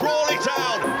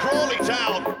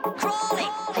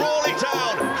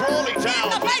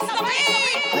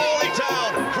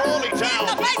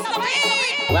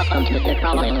welcome to the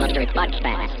Crawling Luxury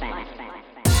Podcast.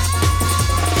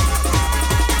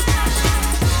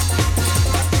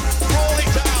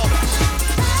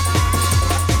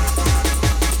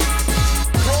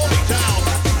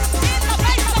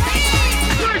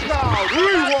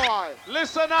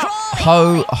 Listen up.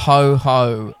 Ho, ho,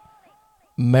 ho.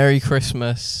 Merry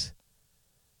Christmas.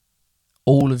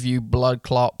 All of you blood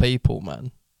clot people,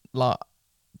 man. Like,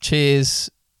 cheers.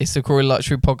 It's the Crawley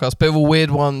Luxury Podcast. Bit of a weird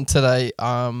one today.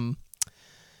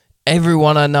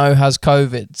 Everyone I know has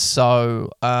COVID,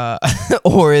 so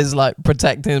or is like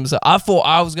protecting himself. I thought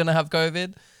I was gonna have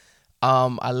COVID.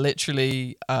 I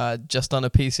literally just done a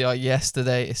PCR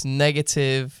yesterday. It's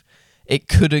negative. It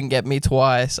couldn't get me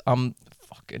twice. I'm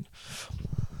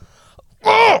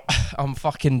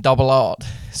fucking double hard,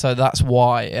 so that's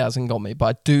why it hasn't got me. But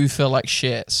I do feel like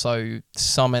shit, so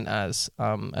summon as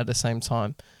at the same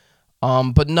time.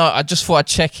 But no, I just thought I'd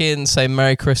check in, say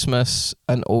Merry Christmas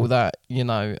and all that, you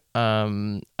know.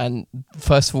 And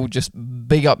first of all, just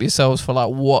big up yourselves for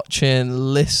like watching,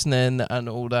 listening, and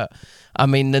all that. I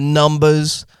mean, the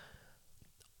numbers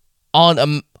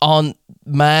aren't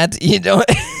mad, you know.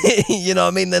 You know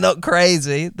what I mean? They're not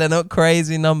crazy. They're not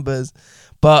crazy numbers.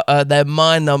 But they're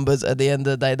my numbers at the end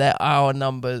of the day. They're our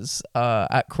numbers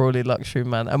at Crawley Luxury,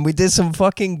 man. And we did some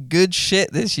fucking good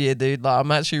shit this year, dude. Like,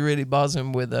 I'm actually really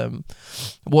buzzing with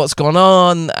what's gone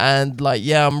on. And, like,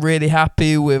 yeah, I'm really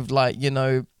happy with, like, you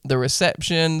know, the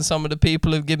reception some of the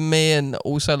people have given me. And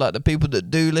also, like, the people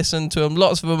that do listen to them.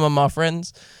 Lots of them are my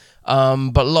friends.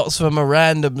 But lots of them are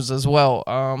randoms as well.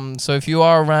 So if you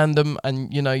are a random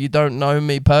and, you know, you don't know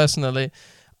me personally,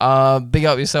 big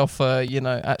up yourself for, you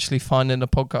know, actually finding a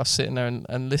podcast, sitting there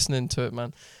and listening to it,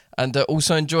 man. And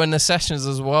also enjoying the sessions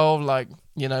as well. Like,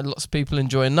 you know, lots of people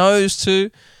enjoying those too.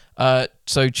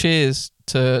 So cheers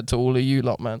to all of you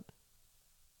lot, man.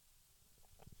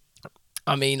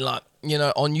 I mean, like, you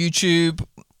know, on YouTube,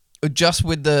 just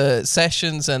with the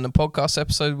sessions and the podcast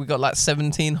episode, we got like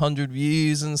 1,700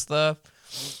 views and stuff.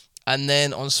 And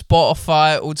then on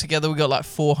Spotify, altogether, we got like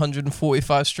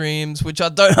 445 streams, which I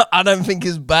don't think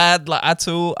is bad, like, at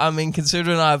all. I mean,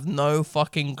 considering I have no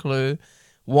fucking clue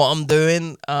what I'm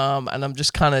doing, and I'm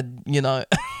just kind of, you know,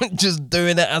 just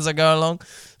doing it as I go along. I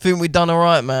think we've done all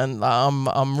right, man. Like,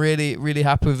 I'm really, really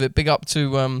happy with it. Big up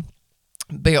to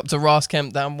Ras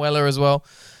Kemp down Weller as well.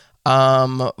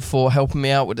 For helping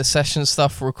me out with the session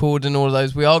stuff, recording all of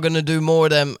those. We are going to do more of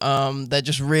them. They're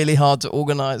just really hard to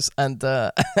organize and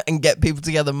and get people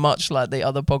together, much like the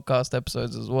other podcast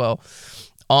episodes as well.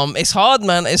 It's hard,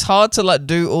 man. It's hard to like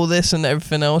do all this and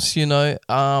everything else, you know,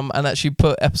 and actually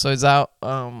put episodes out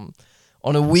on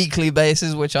a weekly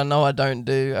basis, which I know I don't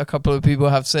do. A couple of people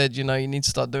have said, you know, you need to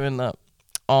start doing that.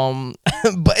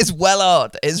 But it's well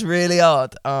hard. It's really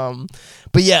hard.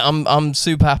 But yeah, I'm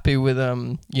super happy with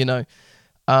you know,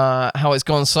 how it's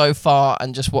gone so far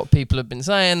and just what people have been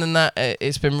saying and that.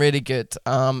 It's been really good.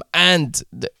 And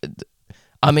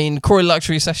I mean, Crawley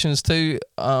Luxury sessions too.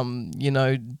 You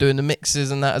know, doing the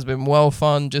mixes and that has been well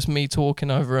fun. Just me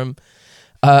talking over them.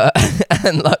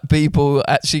 And like people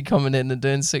actually coming in and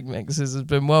doing sick mixes has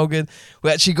been well good.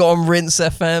 We actually got on Rinse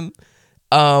FM.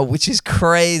 Which is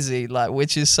crazy, like,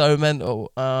 which is so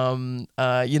mental.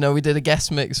 You know, we did a guest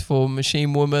mix for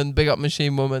Machine Woman. Big up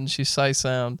Machine Woman, she's so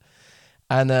sound.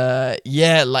 And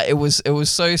yeah, like, it was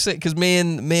so sick because me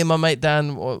and my mate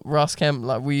Dan or Ras Kemp,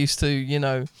 like, we used to, you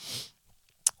know,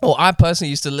 or I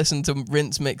personally used to listen to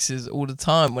Rinse mixes all the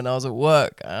time when I was at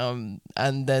work. And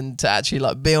then to actually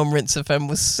like be on Rinse FM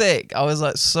was sick. I was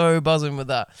like so buzzing with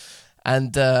that.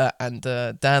 And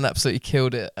Dan absolutely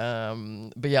killed it.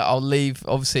 But yeah, I'll leave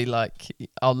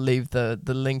the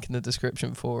link in the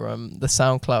description for the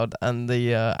SoundCloud and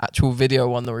the actual video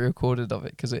one that we recorded of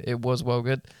it, because it was well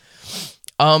good.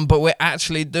 But we're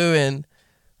actually doing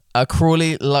a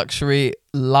Crawley Luxury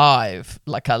live,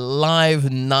 like a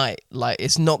live night. Like,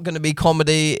 it's not going to be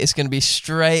comedy. It's going to be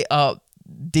straight up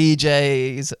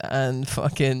DJs and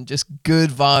fucking just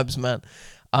good vibes, man.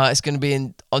 It's going to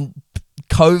be on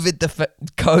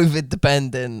COVID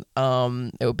dependent.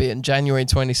 It'll be in January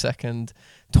 22nd,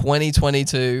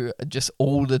 2022. Just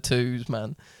all the twos,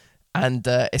 man. And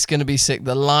it's going to be sick.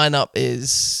 The lineup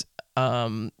is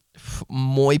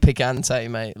muy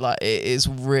picante, mate. Like, it is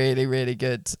really, really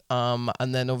good. And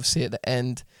then obviously at the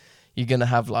end, you're gonna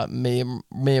have like me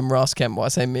and Ras Kemp. What I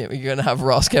say, me, you're gonna have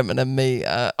Ras Kemp and then me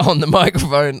on the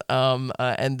microphone,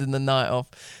 ending the night off.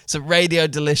 So Radio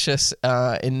Delicious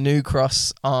in New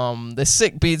Cross. There's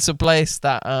sick pizza place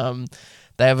that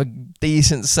they have a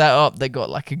decent setup. They got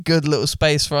like a good little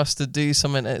space for us to do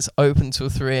something. It's open till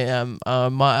 3 a.m.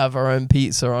 Might have our own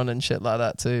pizza on and shit like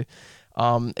that too.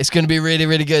 It's going to be really,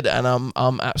 really good, and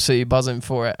I'm absolutely buzzing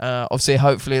for it. Obviously,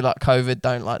 hopefully, like COVID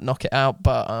don't like knock it out,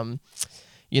 but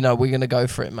we're gonna go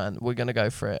for it, man. We're gonna go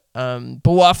for it.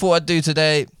 But what I thought I'd do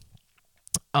today,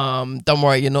 don't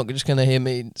worry, you're not just gonna hear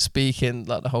me speaking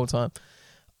like the whole time.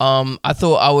 I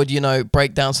thought I would,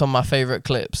 break down some of my favorite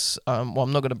clips. Well,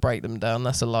 I'm not gonna break them down.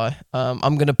 That's a lie.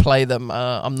 I'm gonna play them.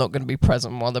 I'm not gonna be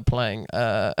present while they're playing.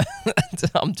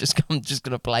 I'm just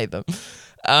gonna play them.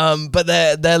 But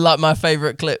they're like my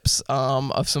favorite clips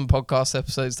of some podcast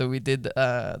episodes that we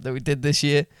did this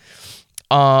year.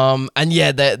 And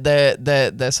yeah,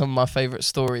 they're some of my favorite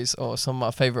stories or some of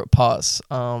my favorite parts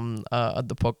of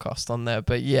the podcast on there.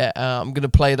 But yeah, I'm gonna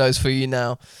play those for you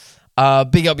now.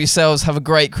 Big up yourselves. Have a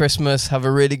great Christmas. Have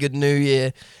a really good New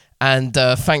Year. And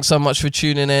thanks so much for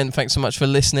tuning in. Thanks so much for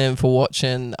listening, for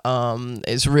watching.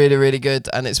 It's really, really good,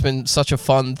 and it's been such a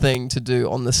fun thing to do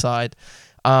on the side.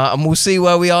 And we'll see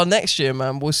where we are next year,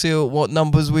 man. We'll see what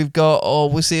numbers we've got,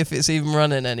 or we'll see if it's even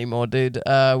running anymore, dude.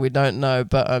 We don't know.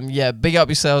 But yeah, big up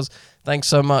yourselves. Thanks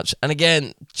so much. And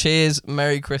again, cheers.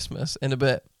 Merry Christmas in a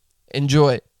bit.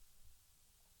 Enjoy.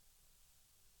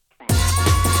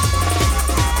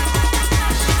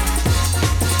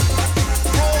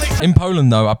 In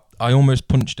Poland, though, I almost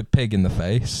punched a pig in the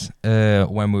face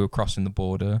when we were crossing the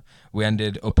border. We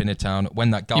ended up in a town when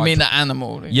that guy... You mean the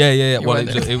animal? Yeah. Well,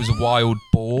 it was a wild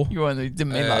boar. You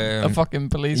didn't mean like a fucking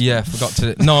police? Yeah, forgot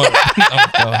to... No,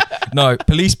 no.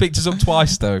 Police picked us up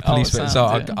twice, though.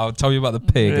 I'll tell you about the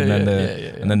pig and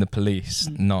then the police,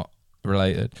 not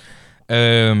related.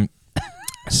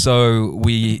 So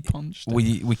we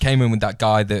came in with that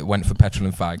guy that went for petrol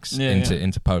and fags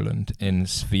into Poland in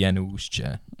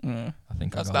Świnoujście. I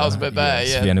think that was a bit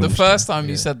better. Yeah, the first time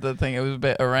you said the thing, it was a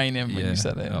bit Iranian when you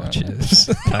said it. Oh, cheers.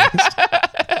 Thanks.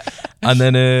 And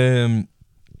then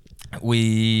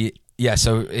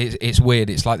so it's weird.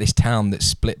 It's like this town that's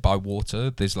split by water.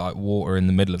 There's like water in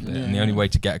the middle of it, and the only way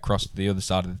to get across to the other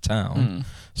side of the town,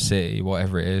 city,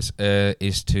 whatever it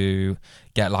is to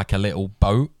get like a little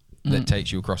boat that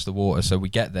takes you across the water. So we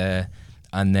get there,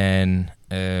 and then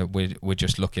we're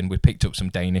just looking. We picked up some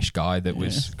Danish guy that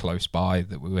was close by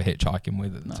that we were hitchhiking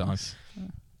with at the time.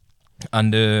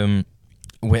 And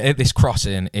we're at this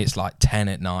crossing. It's like 10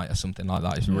 at night or something like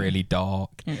that. It's really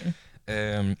dark.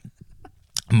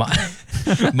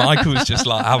 Michael's just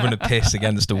like having a piss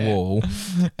against a wall.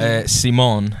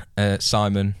 Simon,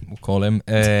 we'll call him,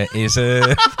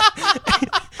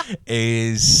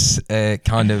 is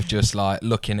kind of just like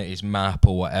looking at his map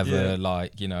or whatever,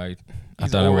 like, I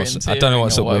don't know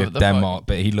what's up with Denmark,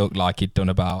 but he looked like he'd done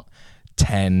about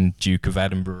 10 Duke of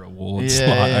Edinburgh awards over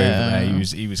there.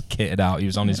 He was kitted out. He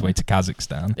was on his way to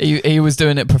Kazakhstan. He was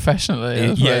doing it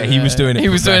professionally. He was doing it. He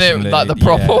was doing it like the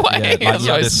proper way. Yeah, like he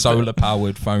had a solar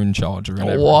powered phone charger and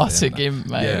everything. What a gimp,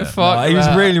 mate! Yeah. Fuck, he was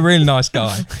a really, really nice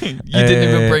guy. You didn't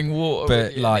even bring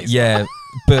water.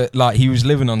 But like, he was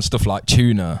living on stuff like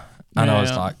tuna, and I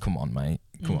was like, come on, mate,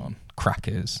 come on.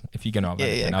 Crackers, if you're gonna have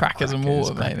anything, crackers and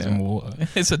water, crackers and water.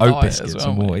 It's a oat diet biscuits as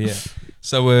well, and water,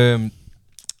 So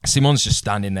Simon's just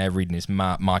standing there reading his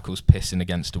map. Michael's pissing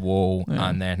against a wall,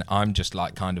 and then I'm just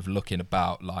like kind of looking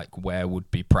about like where would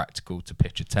be practical to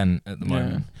pitch a tent at the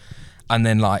moment. And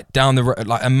then like down the road,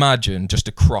 like imagine just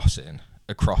a crossing,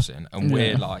 and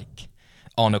we're like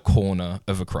on a corner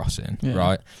of a crossing,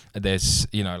 right? There's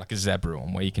like a zebra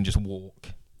one where you can just walk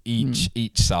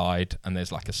each side, and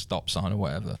there's like a stop sign or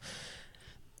whatever.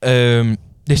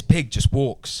 This pig just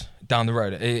walks down the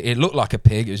road. It looked like a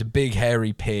pig. It was a big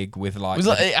hairy pig with like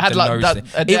it had like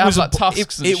that. It was like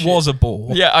tusks. It was a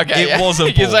boar. Yeah, okay. It was a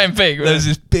boar. You're saying pig. Right? There's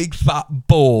this big fat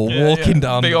boar walking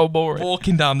down. Big old boar.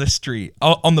 Walking down the street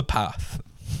on the path.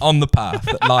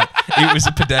 Like it was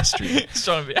a pedestrian. It's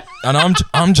trying to be. And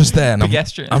I'm just there. And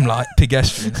pedestrian. I'm like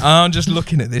pedestrian. And I'm just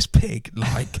looking at this pig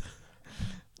like,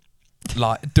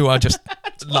 do I just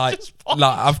like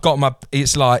I've got my,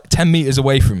 it's like 10 meters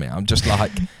away from me. I'm just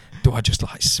like, do I just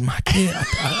like smack it?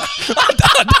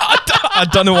 I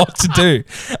don't know what to do.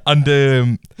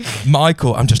 And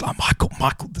Michael, I'm just like, Michael,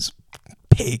 there's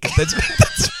a pig. There's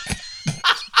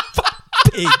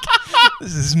pig.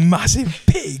 There's this massive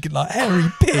pig, like hairy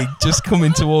pig, just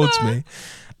coming towards me.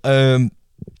 And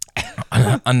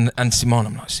Simon,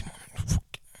 I'm like, Simon,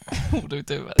 what do we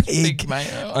do about this pig, mate?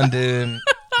 And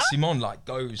Simon like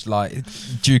goes like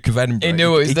Duke of Edinburgh. He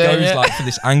knew what he was doing. He goes like for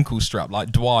this ankle strap,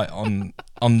 like Dwight on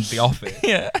The Office.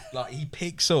 Yeah. Like he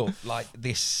picks up like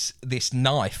this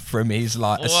knife from his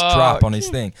like a strap on his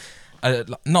thing.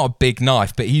 Not a big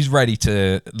knife, but he's ready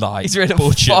to like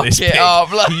butcher this pig.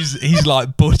 He's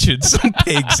like butchered some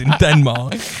pigs in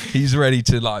Denmark. He's ready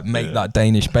to like make that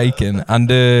Danish bacon. And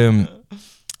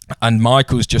And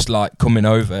Michael's just like coming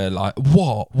over, like,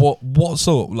 what's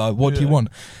up? Like, what do you want?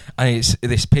 And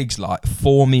this pig's like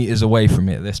 4 meters away from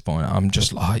me at this point. I'm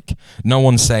just like, no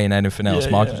one's saying anything else.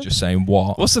 Michael's just saying,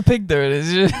 what? What's the pig doing?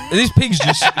 This pig's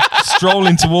just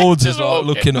strolling towards us, like,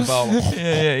 looking about.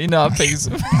 Yeah, you know how pigs,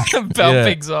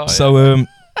 pigs are. So,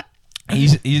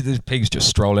 this pig's just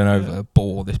strolling over a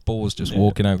boar. This boar's just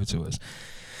walking over to us.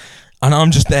 And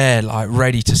I'm just there, like,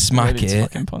 ready to smack Ready it. to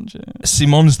fucking punch it.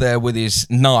 Simon's there with his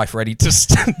knife, ready to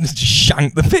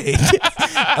shank the pig.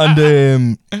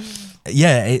 And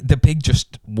the pig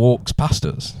just walks past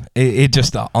us. It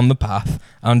just on the path.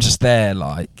 I'm just there,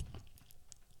 like,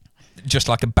 just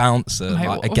like a bouncer, Mate,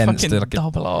 like what against a like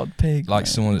double-hard pig, like mate.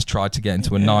 someone that's tried to get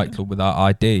into a nightclub without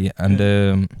ID.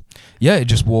 And it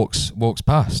just walks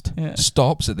past. Yeah.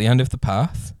 Stops at the end of the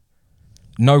path.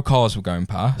 No cars were going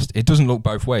past. It doesn't look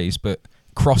both ways, but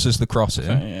crosses the crossing.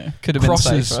 Yeah. Could have been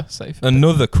crosses safer.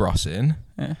 another crossing,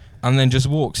 Yeah. and then just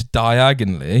walks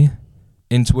diagonally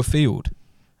into a field,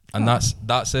 and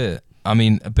that's it. I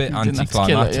mean, a bit You didn't have to kill it,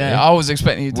 anticlimactic. Yeah, I was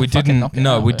expecting you to we fucking knock it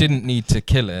out, we but didn't need to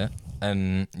kill it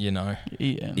and Eat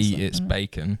it. and eat stuff, its yeah.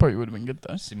 bacon. Probably would have been good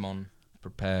though. Simon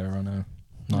prepare on a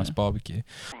nice barbecue.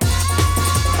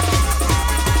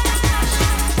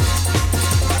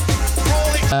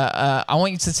 I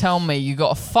want you to tell me you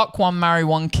got a fuck one, marry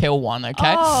one, kill one,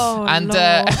 okay? Oh, and Lord.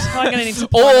 I'm gonna need to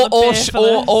pour another beer for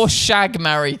this. or shag,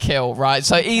 marry, kill, right?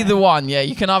 So either one, yeah.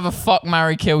 You can either fuck,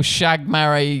 marry, kill, shag,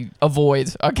 marry,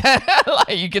 avoid, okay?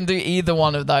 Like you can do either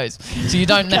one of those. So you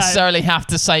don't Okay. necessarily have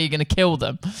to say you're gonna kill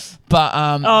them, but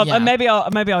yeah. And maybe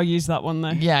I'll use that one though.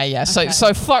 Yeah. Okay.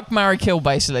 So fuck, marry, kill,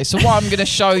 basically. So what I'm going to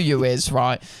show you is,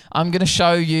 right, I'm going to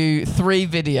show you 3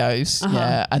 videos,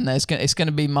 yeah, and it's going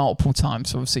to be multiple times,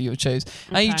 so obviously you'll choose.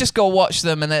 And you Okay. just got to watch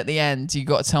them, and at the end, you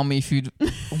got to tell me if you'd,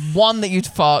 one that you'd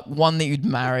fuck, one that you'd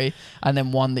marry, and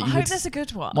then one that I you hope would, there's a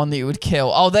good one. one that you would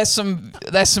kill. Oh, there's some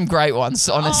great ones,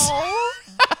 honestly. Oh.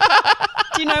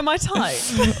 Do you know my type?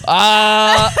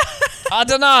 I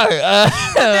don't know.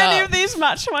 Do any of these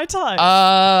match my type?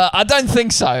 I don't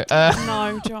think so.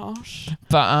 No, Josh.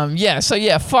 But yeah, so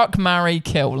yeah, fuck, marry,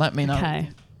 kill. Let me know. Okay.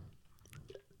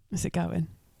 Is it going?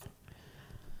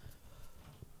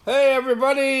 Hey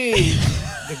everybody!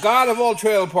 The god of all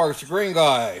trail parks, the green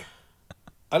guy.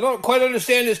 I don't quite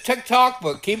understand this TikTok,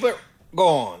 but keep it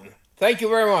going. Thank you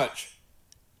very much.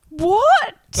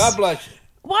 What? God bless you.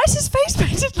 Why is his face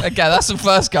painted like Okay, that's the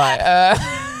first guy.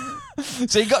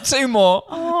 So you got 2 more,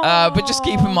 but just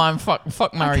keep in mind,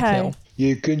 fuck, marry, Okay. kill.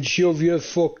 You can shove your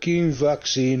fucking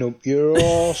vaccine up your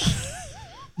arse.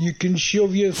 You can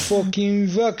shove your fucking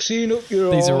vaccine up your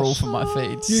arse. These are all for my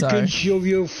feed. You So can shove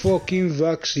your fucking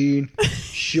vaccine.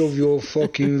 Shove your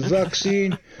fucking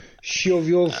vaccine. Shove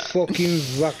your fucking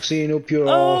vaccine up your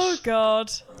Oh arse.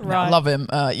 God! I Right. love him.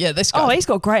 Yeah, this guy. Oh, he's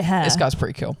got great hair. This guy's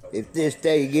pretty cool. If this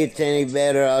day gets any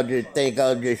better, I'll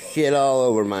just shit all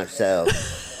over myself.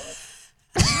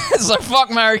 So fuck,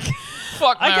 marry,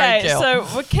 marry, Okay, kill. so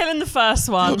we're killing the first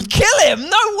one. Kill him?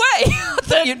 No way.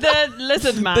 the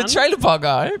lizard man. The trailer park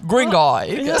guy, green guy.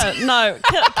 Yeah, no,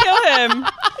 kill him.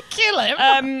 Kill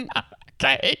him.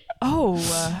 Okay.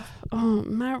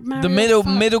 Marry The or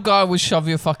fuck? middle guy will shove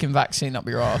your fucking vaccine up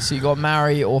your ass. So you got to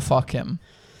marry or fuck him.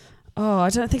 Oh, I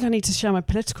don't think I need to share my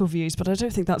political views, but I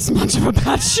don't think that's much of a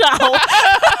bad shout.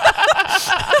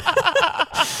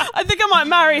 I think I might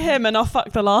marry him and I'll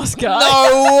fuck the last guy.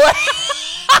 No way.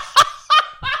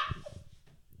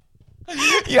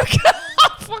 You're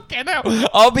fucking hell.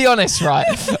 I'll be honest, right?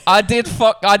 I did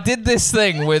this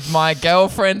thing with my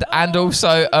girlfriend and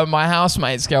also my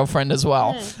housemate's girlfriend as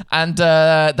well, and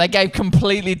they gave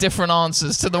completely different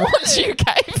answers to the ones you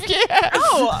gave. Yeah.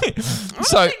 Oh, I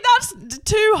So think that's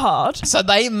too hard. so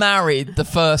they married the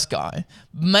first guy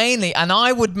mainly, and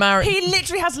I would marry. He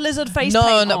literally has lizard face No,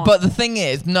 paint no, on. but the thing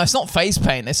is, no, it's not face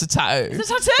paint. It's a tattoo. It's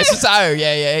a tattoo? It's a tattoo.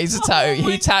 Yeah, he's a tattoo.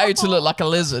 my He tattooed to look like a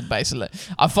lizard, basically.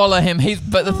 I follow him.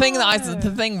 But the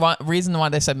thing reason why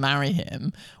they said marry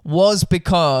him was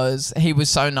because he was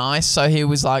so nice. So he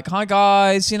was like, "Hi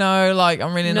guys, like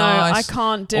I'm really No, nice." I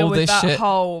can't deal all with this that shit.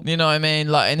 whole You know what I mean?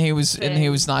 Like, and he was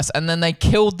nice. And then they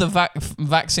killed the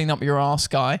vaccine up your ass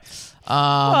guy.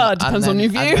 Well, it depends on your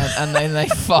view. And then they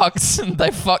fucked. They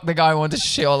fucked the guy who wanted to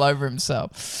shit all over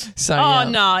himself. So Oh yeah,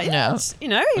 no! yeah.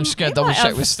 I'm just gonna double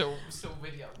check. We're still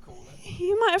video recording.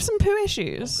 He might have some poo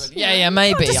issues. Yeah,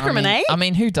 maybe. Don't discriminate. I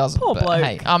mean, who doesn't? Poor But, bloke.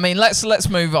 Hey, I mean, let's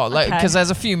move on, Okay. because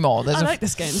there's a few more. I like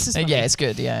this game. This is funny. yeah, it's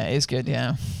good. Yeah, it's good.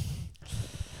 Yeah.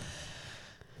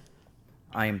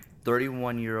 I am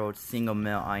 31-year-old single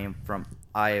male. I am from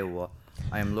Iowa.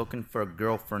 I am looking for a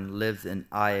girlfriend. Lives in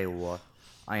Iowa.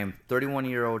 I am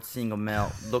 31-year-old single male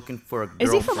looking for a Is he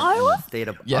girlfriend from in Iowa? the state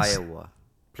of Yes. Iowa.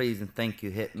 Please and thank you.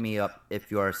 Hit me up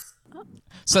if you are.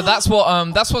 So that's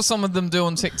what some of them do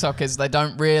on TikTok is they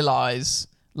don't realize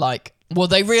like. Well,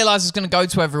 they realize it's going to go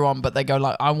to everyone, but they go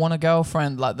like, "I want a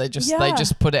girlfriend." Like they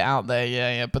just put it out there.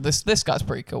 Yeah. But this guy's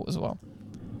pretty cool as well.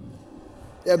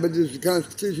 Yeah, but does the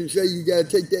Constitution say you got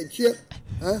to take that chip?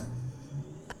 Huh?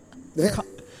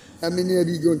 How many of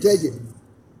you going to take it?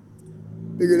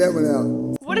 Figure that one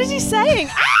out. What is he saying?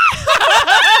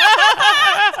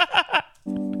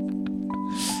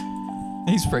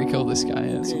 He's pretty cool, this guy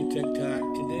is. Okay, TikTok.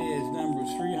 Today is number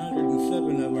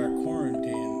 307 of our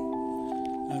quarantine.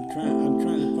 I'm trying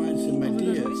to find some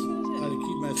ideas how to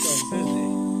keep myself busy.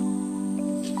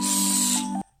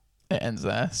 It ends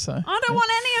there, so. I don't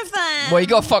want any of them. Well, you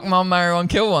got to fuck mom, marry one,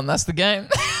 kill one. That's the game.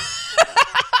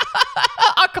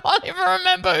 I can't even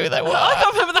remember who they were. I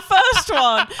can't remember the first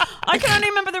one. I can only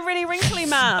remember the really wrinkly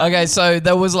man. Okay, so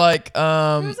there was like Who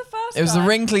was the first it was guy? the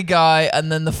wrinkly guy,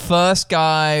 and then the first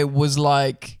guy was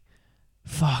like,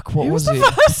 fuck, what Who was was the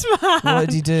he? first man? What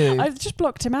did he do? I just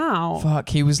blocked him out. Fuck,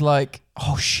 he was like,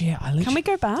 oh shit, Can we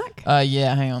go back?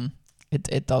 Yeah, hang on.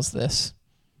 It does this.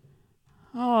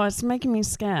 Oh, it's making me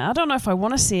scared. I don't know if I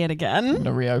want to see it I'm again.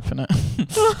 gonna reopen it.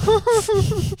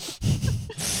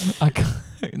 I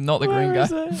can't, not the green guy.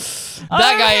 That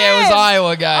guy, yeah, was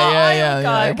Iowa guy. Yeah.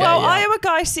 Guy. Okay, well, yeah. Iowa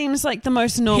guy seems like the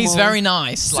most normal. He's very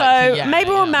nice. So like, yeah, maybe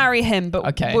yeah. we'll marry him, but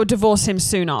Okay. we'll divorce him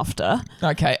soon after.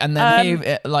 Okay, and then he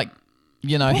What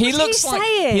he was looks he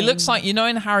like saying?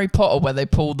 in Harry Potter where they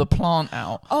pull the plant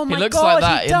out. Oh my he looks God, like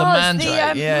that he in the does,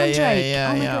 Mandrake. the,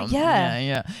 Yeah. Oh my God,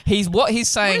 yeah. He's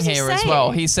saying is he here as well.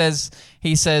 saying?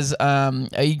 He says,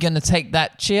 are you gonna take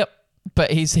that chip? But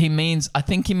I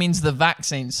think he means the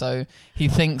vaccine. So he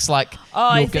thinks like,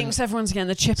 He thinks everyone's getting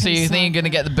the chip. so you think you're gonna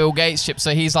get the Bill Gates chip?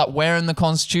 So he's like, where in the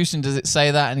Constitution does it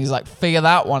say that? And he's like, figure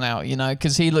that one out,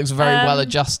 because he looks very well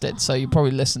adjusted. So you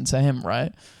probably listen to him,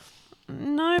 right?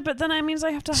 No, but then it means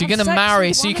I have to. So have you're gonna sex marry.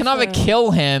 with So you one can of either them.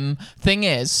 kill him. Thing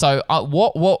is, so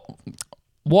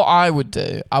what I would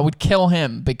do, I would kill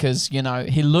him because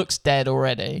he looks dead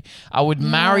already. I would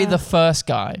marry the first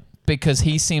guy because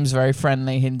he seems very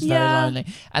friendly. He's very lonely,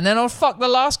 and then I'll fuck the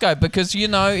last guy because he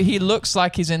looks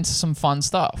like he's into some fun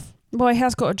stuff. Well, he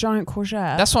has got a giant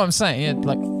courgette. That's what I'm saying.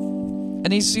 Yeah,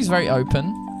 and he's very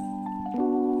open.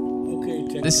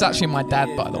 Okay, This is actually my dad,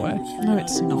 by the way. No,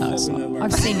 it's not. No, it's not.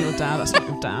 I've seen your dad. That's not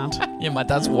your dad. Yeah, my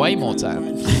dad's way more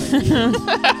tan.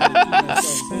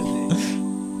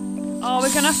 Oh,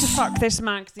 we're gonna have to fuck this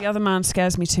man because the other man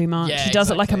scares me too much. Yeah, he does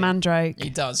it like a exactly. mandrake. He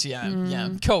does, yeah.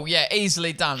 Cool, yeah,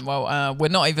 easily done. Well, we're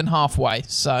not even halfway,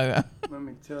 so. Let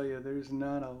me tell you, there's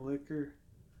not a liquor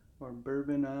or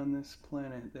bourbon on this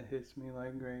planet that hits me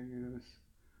like Grey Goose.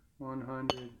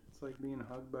 100. It's like being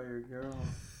hugged by your girl.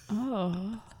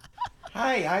 Oh.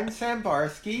 Hi, I'm Sam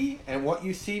Barsky, and what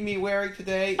you see me wearing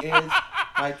today is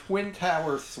my Twin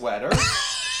Towers sweater.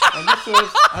 And this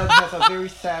has a very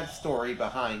sad story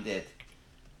behind it.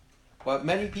 What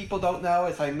many people don't know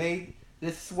is I made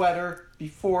this sweater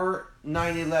before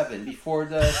 9/11, before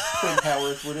the Twin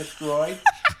Towers were destroyed.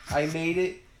 I made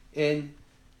it in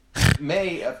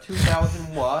May of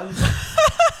 2001.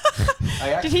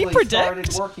 I actually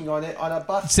started working on it on a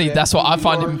bus. See, trip that's what to I New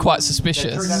find him York. quite It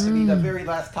suspicious. turned out to be the very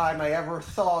last time I ever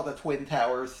saw the Twin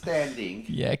Towers standing.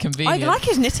 Yeah, convenient. I like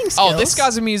his knitting skills. Oh, this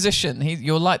guy's a musician.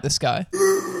 You'll like this guy.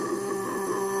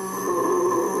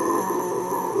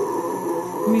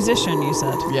 Musician, you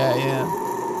said. Yeah.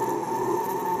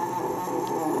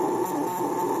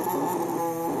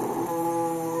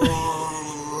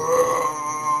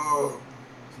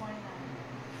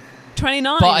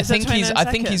 29. But I Is that think 29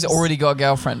 he's seconds? already got a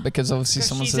girlfriend because obviously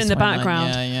someone She's says in the 29.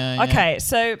 background. Yeah. Okay,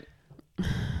 so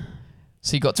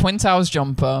So you got Twin Towers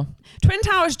jumper. Twin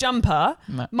Towers jumper,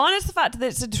 Ma- minus the fact that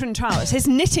it's a Twin Towers, his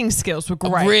knitting skills were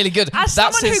great. Really good. As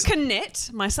That's someone his- who can knit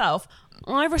myself,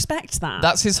 I respect that.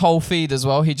 That's his whole feed as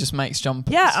well. He just makes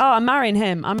jumpers. Yeah, I'm marrying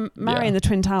him. I'm marrying the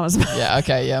Twin Towers. Yeah,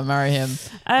 okay, yeah, marry him.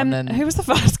 And then who was the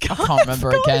first guy? I can't remember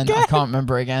again. I can't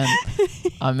remember again.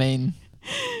 I mean,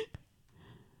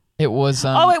 it was.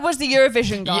 It was the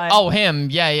Eurovision guy. Him.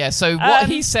 Yeah. So what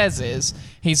he says is,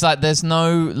 he's like, "There's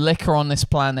no liquor on this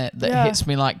planet that hits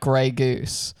me like Grey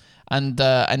Goose," and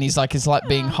he's like, "It's like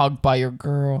being hugged by your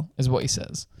girl," is what he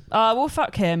says. We'll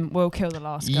fuck him. We'll kill the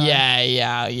last guy.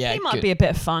 Yeah. He might good. be a bit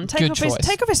of fun. Good choice.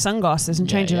 Take off his sunglasses and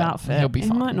change his Yeah. outfit. He'll be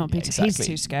fine. He might not be. Yeah, He's exactly.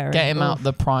 too scary. Get him Oof. out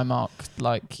the Primark,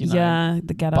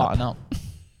 the get up. button up.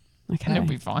 Okay. And he'll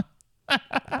be fine.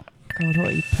 God, what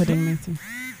are you putting me through?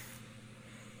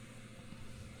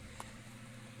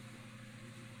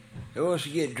 Who wants to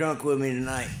get drunk with me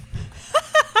tonight?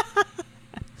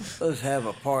 Let's have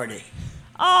a party.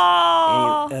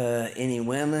 Oh. Any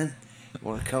women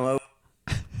want to come over?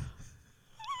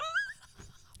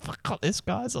 Fuck, this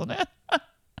guy's on it.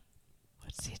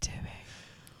 What's he doing?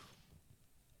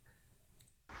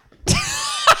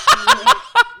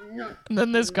 And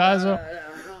then this guy's on.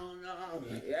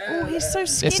 Oh, he's so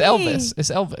skinny. It's Elvis. It's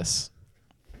Elvis.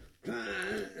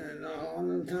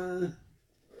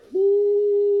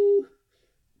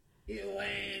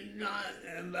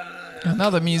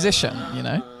 Another musician, you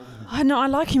know. I know, I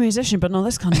like a musician, but not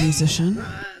this kind of musician.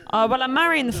 Well, I'm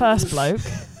marrying the first bloke.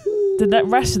 The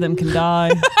rest of them can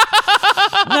die.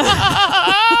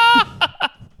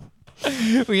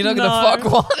 Well, you're not going to fuck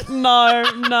one?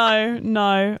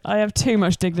 No. I have too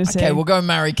much dignity. Okay, we'll go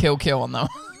marry, kill on that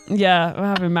one. Yeah, we're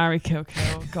having marry, kill.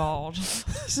 God.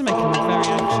 This is making me very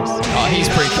anxious. Oh, he's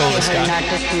pretty cool, this guy.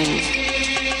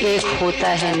 He's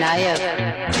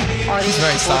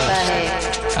very stylish.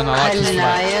 And I like his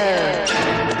flag.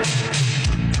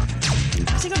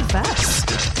 Has he got a vest?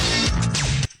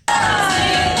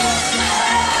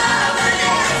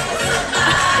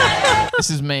 This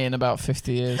is me in about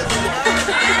 50 years. Oh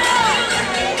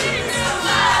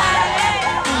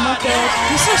my God,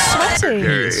 he's so sweaty.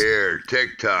 Terry here,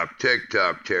 TikTok,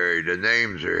 Terry, the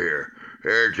names are here.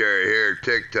 Here, Terry, here,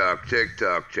 TikTok,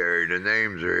 Terry, the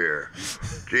names are here.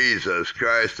 Jesus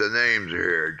Christ, the names are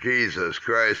here. Jesus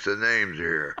Christ, the names are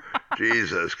here.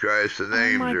 Jesus Christ, the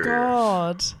names are here.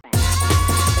 Oh my God.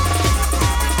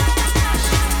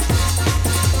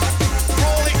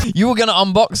 You were going to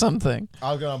unbox something.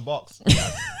 I was going to unbox.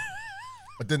 Yeah.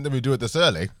 I didn't think we'd do it this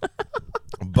early.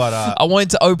 But I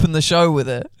wanted to open the show with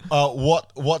it.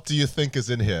 What do you think is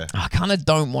in here? I kind of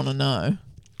don't want to know.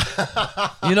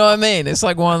 You know what I mean? It's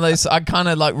like one of those. I kind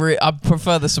of like. I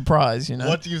prefer the surprise. You know.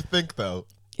 What do you think though?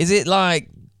 Is it like?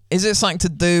 Is it something to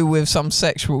do with some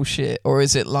sexual shit, or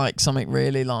is it like something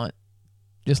really like,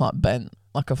 just like bent,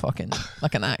 like a fucking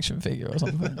like an action figure or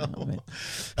something? You know what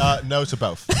I mean? No to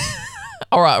both.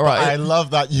 All right. I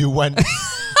love that you went.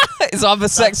 It's either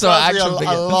sex or action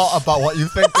figure. A lot about what you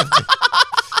think of me.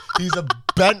 He's a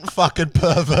bent fucking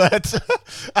pervert.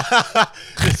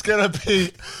 It's gonna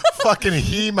be fucking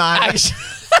He-Man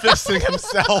fisting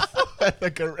himself with a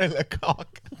gorilla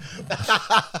cock.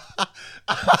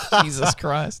 Jesus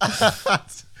Christ.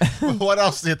 What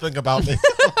else do you think about me?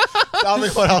 Tell me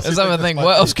what else.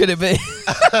 What else could it be?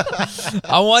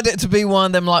 I want it to be one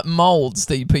of them like molds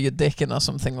that you put your dick in or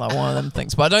something, like one of them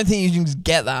things. But I don't think you can just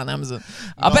get that on Amazon.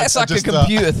 I bet it's like a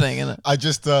computer thing, isn't it? I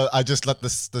just let the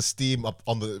steam up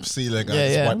on the ceiling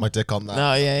and just wipe my dick on that.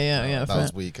 No, yeah. That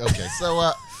was weak. Okay,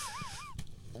 so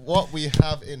what we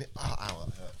have in here.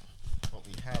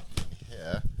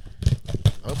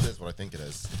 I hope it is what I think it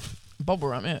is. Bubble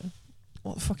wrap, yeah.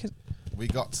 What the fuck is? We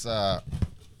got some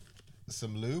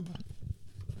lube.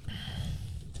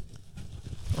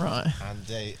 Right. And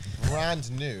a brand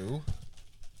new.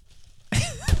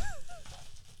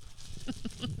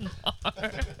 No,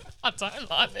 I don't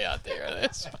like the idea of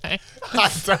this, mate. I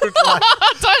don't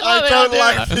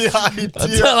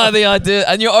like the idea.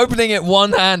 And you're opening it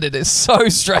one-handed. It's so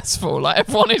stressful. Like,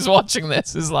 everyone who's watching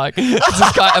this is like, has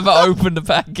this guy ever opened a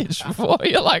package before?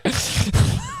 You're like,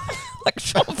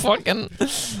 try to fucking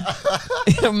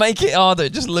make it harder.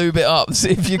 Just lube it up.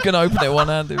 See if you can open it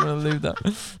one-handed and lube that.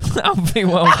 That would be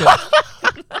well good.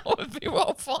 That would be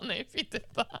well funny if you did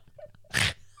that.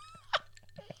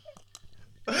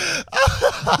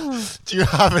 Do you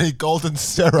have any golden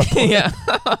syrup? Yeah,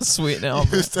 sweeten it up.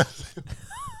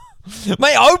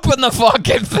 Mate, open the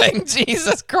fucking thing.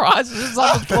 Jesus Christ. It's just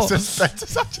on the floor.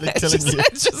 It's actually killing you.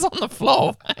 It's just on the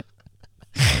floor, mate.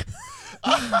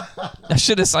 I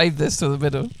should have saved this to the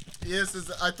middle. Yes,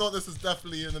 I thought this was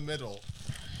definitely in the middle.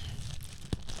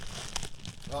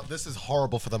 Oh, this is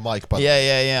horrible for the mic, but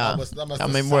yeah. That must I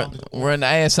mean, we're an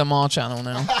ASMR channel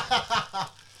now.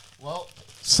 Well,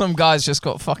 some guys just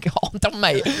got fucking hot.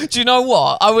 Mate, do you know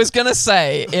what? I was going to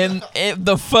say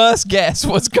the first guess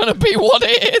was going to be what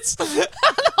it is.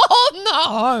 Oh,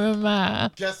 no,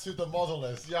 man. Guess who the model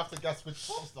is. You have to guess which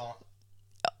porn star.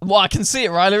 Well, I can see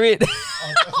it, right?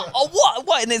 Oh,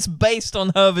 what? And it's based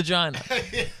on her vagina.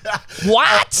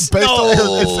 What? It's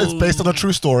based on a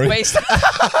true story. Based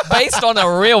on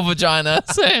a real vagina.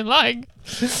 Saying like,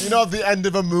 you know, at the end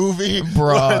of a movie,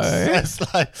 bro. It says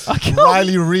like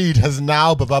Riley Reid has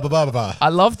now blah blah blah blah blah. I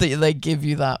love that they give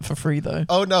you that for free though.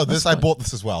 Oh no, I bought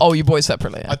this as well. Oh, you bought it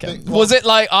separately. Okay. Was it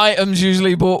like items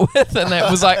usually bought with, and it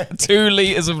was like 2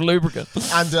 liters of lubricant?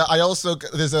 And I also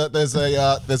there's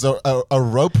a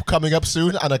rope coming up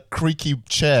soon and a creaky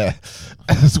chair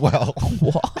as well.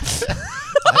 What?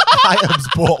 Items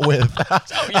bought with. I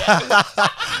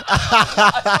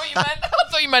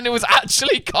thought thought you meant it was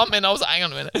actually coming. I was like, hang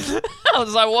on a minute. I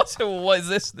was like, what is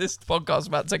this? This podcast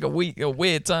about to take a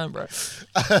weird turn, bro.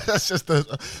 That's just the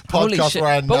Holy podcast shit.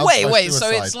 where I But announce my wait, so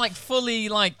suicide. it's like fully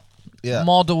like Yeah.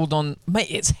 modelled on. Mate,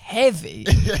 it's heavy.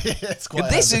 It's quite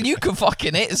This heavy. you could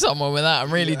fucking hit someone with that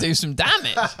and really do some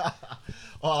damage.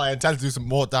 Oh, I intend to do some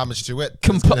more damage to it.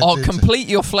 It's gonna do- Complete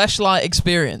your fleshlight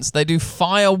experience. They do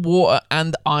fire, water,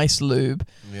 and ice lube.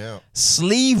 Yeah.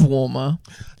 Sleeve warmer.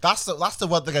 That's the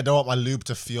one thing I don't want my lube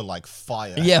to feel like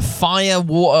fire. Yeah, fire,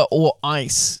 water, or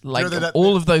ice. Like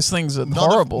all of those things are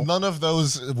horrible. None of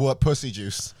those were pussy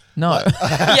juice. No.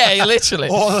 Yeah, literally.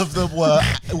 All of them were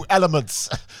elements.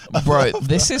 Bro,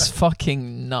 this is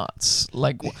fucking nuts.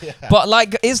 Like, but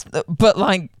like,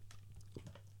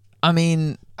 I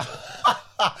mean,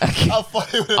 How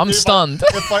funny would it I'm be stunned.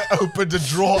 If I opened a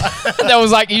drawer. That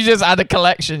was like, you just had a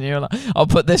collection. You're like, I'll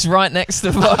put this right next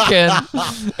to fucking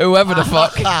whoever the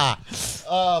fuck.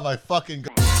 Oh my fucking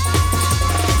god.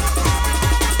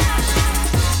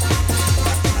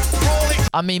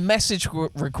 I mean, message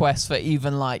requests for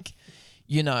even like,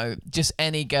 you know, just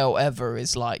any girl ever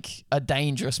is like a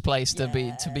dangerous place to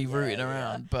be rooting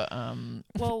around. But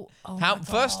well,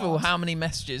 first of all, how many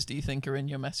messages do you think are in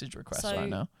your message requests right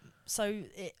now? So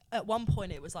at one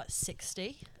point it was like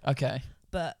 60. Okay.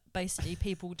 But basically,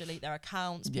 people delete their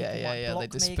accounts. People Yeah, might block they me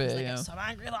 'cause disappear. they get so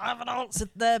angry that I haven't answered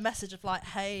their message of like,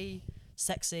 "Hey,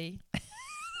 sexy,"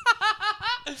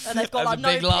 and they've got That's like a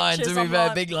no big line. pictures. To be I'm fair,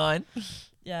 like- big line.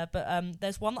 Yeah, but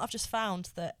there's one that I've just found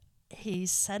that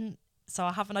he's sent. So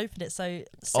I haven't opened it. So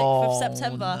 6th Oh, of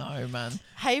September. no, man.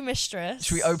 Hey, mistress.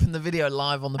 Should we open the video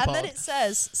live on the And pod? then it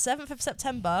says 7th of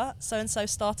September. So and so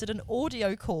started an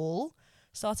audio call.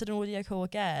 Started an audio call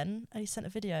again, and he sent a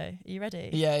video. Are you ready?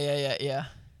 Yeah.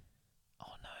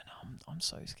 Oh no, I'm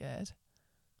so scared.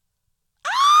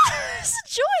 It's a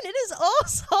joint in his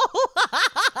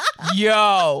arsehole.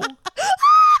 Yo.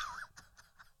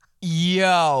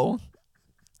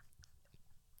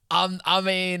 I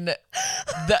mean,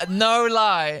 no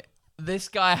lie. This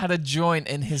guy had a joint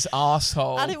in his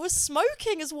arsehole. And it was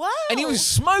smoking as well. And he was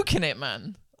smoking it,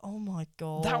 man. Oh my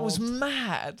god. That was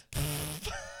mad.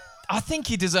 I think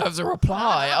he deserves a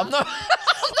reply. I'm not.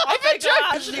 I think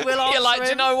I actually will answer You're like, him. do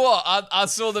you know what? I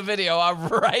saw the video. I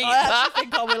rate I that. actually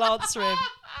think I will answer him.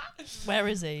 Where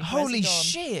is he? Where's Holy he gone?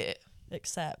 shit.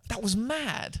 Accept. That was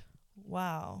mad.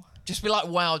 Wow. Just be like,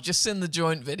 wow, just seen the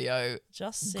joint video.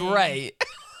 Just seen, Great.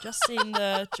 Just seen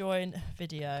the joint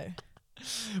video.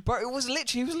 Bro, he was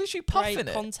literally puffing Great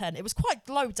it. content. It was quite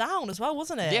low down as well,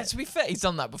 wasn't it? Yeah, to be fair, he's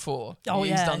done that before. Oh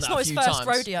He's yeah, done it's that not a his few first times.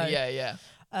 rodeo. Yeah.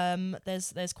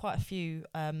 There's quite a few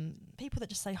people that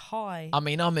just say hi. I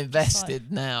mean, I'm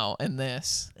invested now in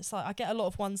this. It's like I get a lot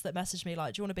of ones that message me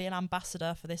like, "Do you want to be an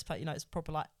ambassador for this?" You know, it's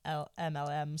proper like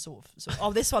MLM sort of.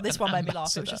 Oh, this one made me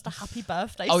laugh. It was just a happy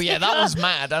birthday. Oh yeah, that sticker. was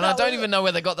mad, and I That don't was- even know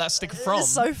where they got that sticker from. It's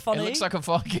so funny. It looks like a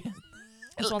fucking.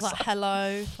 This one's like,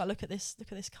 "Hello." Like, look at this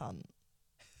cunt.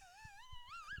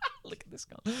 Look at this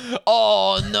guy.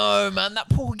 Oh no, man, that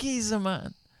poor geezer,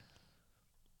 man.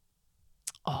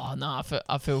 Oh no,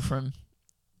 I feel for him.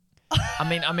 I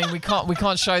mean, we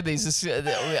can't show these.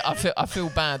 I feel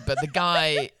bad, but the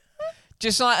guy,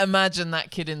 just like imagine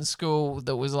that kid in school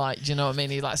that was like, do you know what I mean?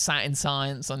 He like sat in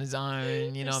science on his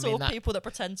own. You know what I mean? Sort of people that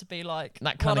pretend to be like that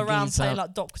run kind of around geezer. saying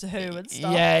like Doctor Who and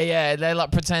stuff. Yeah. They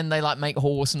like pretend they like make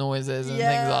horse noises and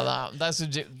Yeah. things like that.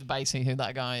 That's basically who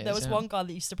that guy is. There was yeah. one guy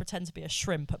that used to pretend to be a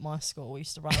shrimp at my school. He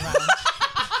used to run around.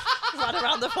 Run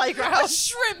around the playground. A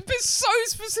shrimp is so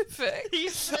specific.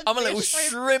 I'm a little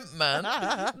shrimp, man.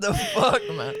 The fuck,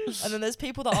 man. And then there's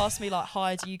people that ask me like,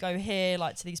 "Hi, do you go here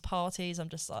like to these parties?" I'm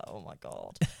just like, "Oh my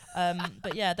god."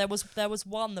 But yeah, there was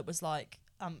one that was like,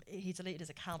 he deleted his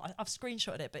account. I've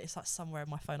screenshotted it, but it's like somewhere in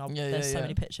my phone. There's so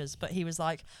many pictures. But he was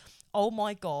like, "Oh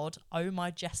my god, oh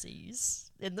my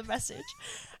Jessies," in the message.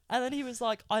 And then he was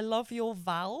like, "I love your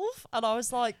Valve." And I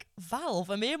was like, "Valve?"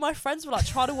 And me and my friends were like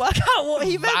trying to work out what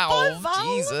he meant by Valve.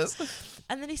 Jesus.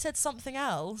 And then he said something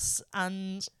else,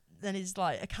 and then his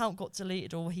like account got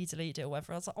deleted, or he deleted it, or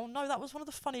whatever. I was like, "Oh no, that was one of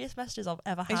the funniest messages I've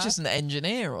ever had." He's just an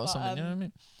engineer or But, something. You know what I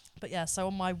mean? But yeah, so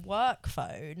on my work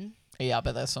phone, Yeah,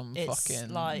 but there's some it's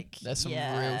fucking like there's some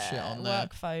yeah, real shit on there.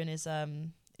 work phone is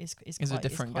Is a quite,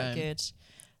 different quite game. good.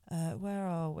 Where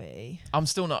are we? I'm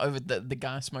still not over the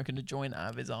guy smoking a joint out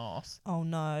of his arse. Oh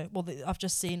no! Well, I've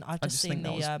just seen I just seen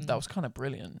think the that was kind of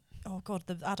brilliant. oh god,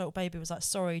 the adult baby was like,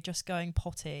 "Sorry, just going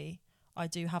potty. I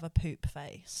do have a poop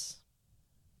face."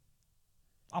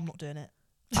 I'm not doing it.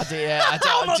 I do. Yeah,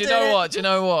 I'm not do you doing know it. what? Do you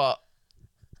know what?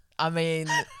 I mean,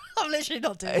 I'm literally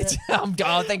not doing it.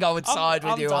 I think I would side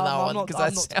with you on that one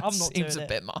because that I'm not seems doing a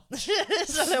bit much.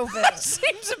 It's a little bit. That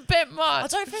seems a bit much. I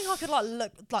don't think I could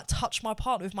like touch my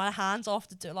partner with my hands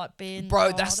after being.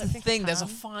 Bro, that's the thing. There's a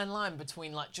fine line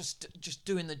between like just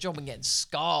doing the job and getting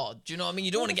scarred. Do you know what I mean?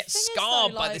 You don't want to get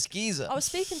scarred by this geezer. I was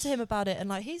speaking to him about it, and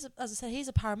like as I said, he's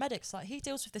a paramedic. So like he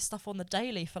deals with this stuff on the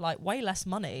daily for like way less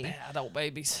money. Yeah, adult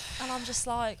babies. And I'm just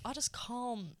like, I just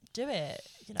can't do it.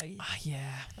 You know. Yeah.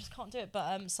 I just can't do it.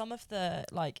 But some of the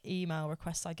like email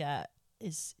requests I get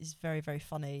is very, very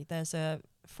funny. There's a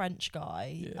French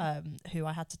guy who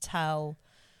I had to tell,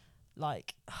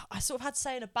 like, I sort of had to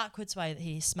say in a backwards way that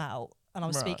he smelled, and I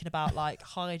was speaking about like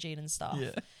hygiene and stuff.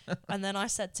 And then I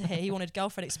said to him, he wanted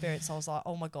girlfriend experience. I was like,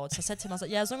 oh my God. So I said to him, I was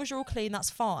like, yeah, as long as you're all clean, that's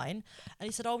fine. And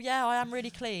he said, oh yeah, I am really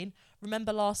clean.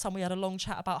 Remember last time we had a long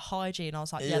chat about hygiene? I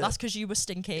was like, yeah, that's because you were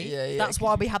stinky. Yeah, that's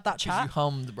why we had that chat. You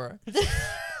hummed, bro.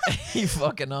 You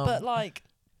fucking hummed. But like,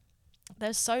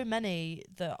 there's so many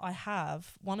that I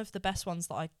have. One of the best ones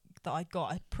that I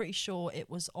got, I'm pretty sure it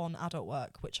was on Adult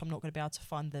Work, which I'm not going to be able to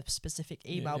find the specific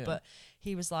email, but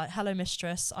he was like, hello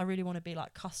mistress, I really want to be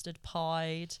like custard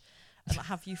pied and like,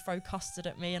 have you throw custard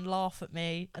at me and laugh at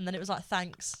me. And then it was like,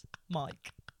 thanks,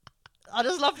 Mike. I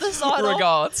just love the sign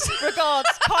Regards.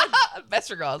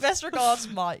 Best regards,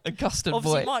 Mike. A custard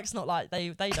Obviously, boy. Mike's not like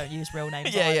they don't use real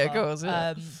names. Yeah, either. of course.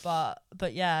 Yeah.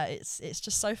 But yeah, it's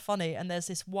just so funny. And there's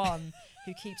this one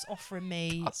who keeps offering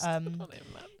me.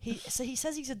 He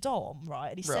says he's a dom, right?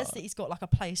 And he says that he's got like a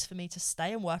place for me to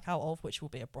stay and work out of, which will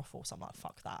be a brothel. So I'm like,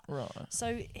 fuck that. Right.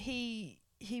 So he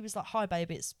was like, hi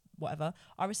baby, it's whatever.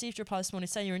 I received your reply this morning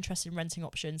saying you're interested in renting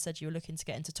options. Said you were looking to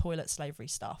get into toilet slavery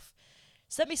stuff.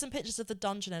 Sent me some pictures of the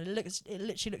dungeon, and it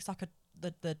literally looks like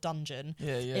the dungeon.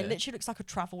 Yeah. It literally looks like a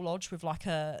travel lodge with like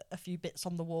a few bits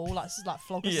on the wall, like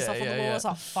floggers and stuff on the wall. Yeah. I was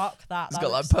like, fuck that. It's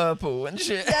got like purple and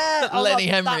shit. Yeah, Lenny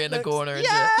Henry in the corner.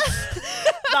 Yeah.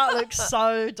 That looks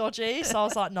so dodgy. So I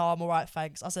was like, no, I'm all right,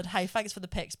 thanks. I said, hey, thanks for the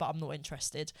pics, but I'm not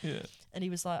interested. Yeah. And he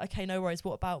was like, okay, no worries.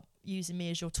 What about using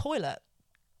me as your toilet?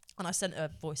 And I sent a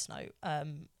voice note.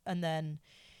 And then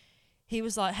he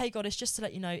was like, hey, Goddess, just to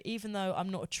let you know, even though I'm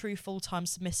not a true full-time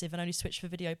submissive and only switch for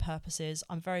video purposes,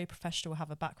 I'm very professional, have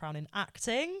a background in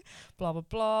acting, blah, blah,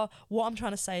 blah. What I'm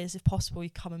trying to say is, if possible, you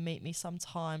come and meet me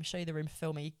sometime, show you the room,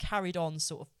 film me. He carried on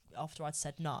sort of after I'd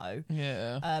said no.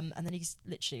 Yeah. And then he's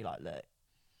literally like, look,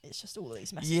 it's just all of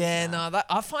these messages. Yeah, now. no,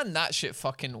 I find that shit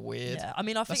fucking weird. Yeah, I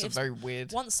mean, I think that's very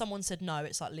weird. Once someone said no,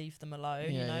 it's like leave them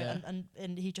alone, you know. Yeah.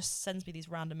 And he just sends me these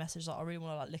random messages like, I really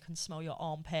want to like lick and smell your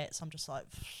armpits. I'm just like,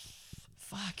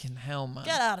 fucking hell, man.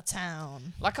 Get out of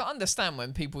town. Like, I understand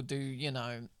when people do, you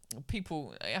know,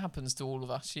 it happens to all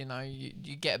of us, you know,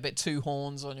 you get a bit two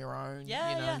horns on your own, you know,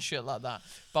 and shit like that.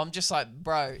 But I'm just like,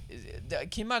 bro, can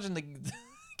you imagine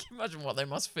can you imagine what they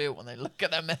must feel when they look at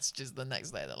their messages the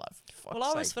next day? They're like, fuck's well, I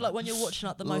always sake, feel man. like when you're watching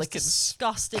like the most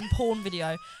disgusting porn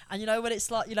video, and you know when it's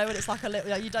like a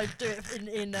little, like, you don't do it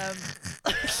in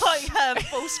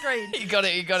full screen. You got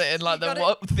it in like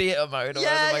the theatre mode or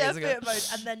whatever. Theatre mode,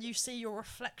 and then you see your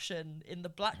reflection in the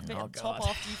black bit on top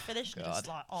after you finish, and you're just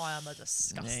like, I am a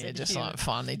disgusting. Yeah, you're just human. like,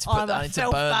 fine, I need to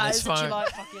burn this phone. Like,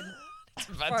 fucking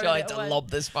I need to lob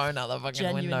this phone out the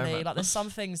fucking window, man. Like, there's some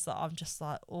things that I'm just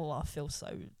like, oh, I feel so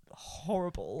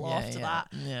horrible after that.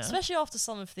 Yeah. Especially after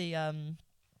some of the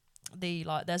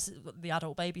like, there's the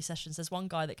adult baby sessions. There's one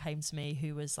guy that came to me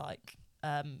who was like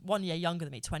 1 year younger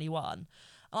than me, 21. And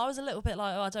I was a little bit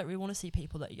like, oh, I don't really want to see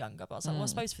people that are younger. But I was like, well, I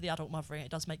suppose for the adult mothering, it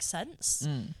does make sense.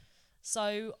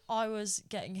 So I was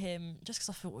getting him, just because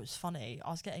I thought it was funny, I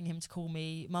was getting him to call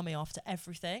me mummy after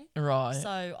everything. Right.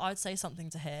 So I'd say something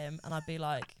to him, and I'd be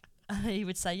like, and he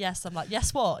would say yes. I'm like,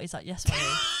 yes what? He's like, yes mummy.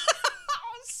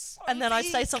 And then I'd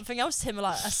say something else to him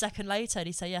like a second later, and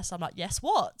he'd say yes. I'm like, yes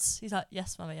what? He's like,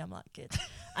 yes mummy. I'm like, good.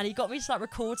 And he got me to like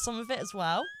record some of it as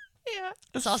well. Yeah.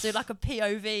 So I was doing like a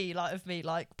POV like of me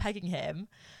like pegging him,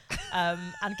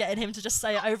 and getting him to just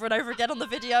say it over and over again on the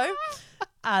video.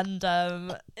 And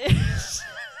and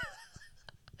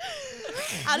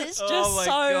it's just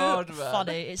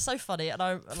funny. It's so funny, and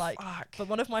I like. But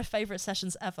one of my favourite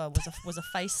sessions ever was a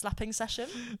face slapping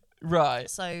session. Right.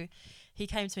 So he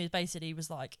came to me, basically he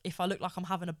was like, if I look like I'm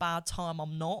having a bad time,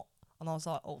 I'm not. And I was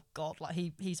like, oh god, like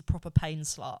he's a proper pain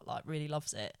slut, like really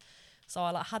loves it. So I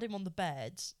like had him on the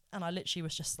bed, and I literally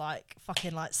was just like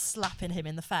fucking like slapping him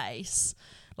in the face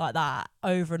like that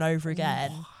over and over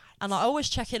again. And I always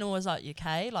check in, always like,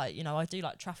 okay, like, you know, I do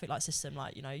like traffic light system,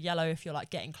 like, you know, yellow if you're like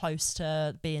getting close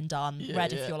to being done,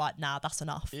 red if you're like, nah, that's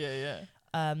enough. Yeah.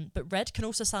 But red can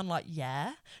also sound like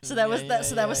yeah. So there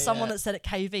was someone that said at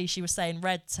KV, she was saying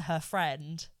red to her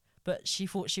friend, but she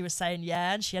thought she was saying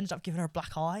yeah, and she ended up giving her a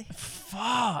black eye.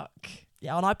 Fuck.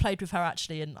 Yeah, and I played with her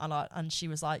actually, and she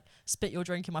was like, spit your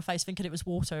drink in my face, thinking it was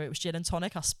water. It was gin and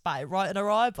tonic. I spat it right in her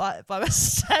eye by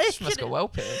mistake. She must go well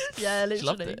pissed. Yeah, literally. She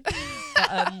loved it.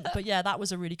 But yeah, that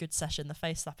was a really good session. The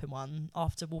face slapping one.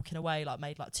 After walking away, like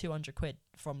made like 200 quid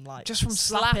from like Just from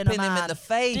slapping slapping a him man. in the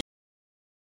face.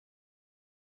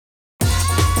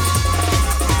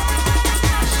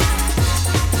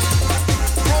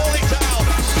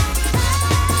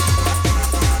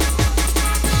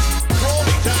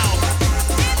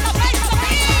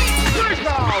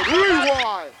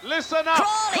 Rewind. Listen up.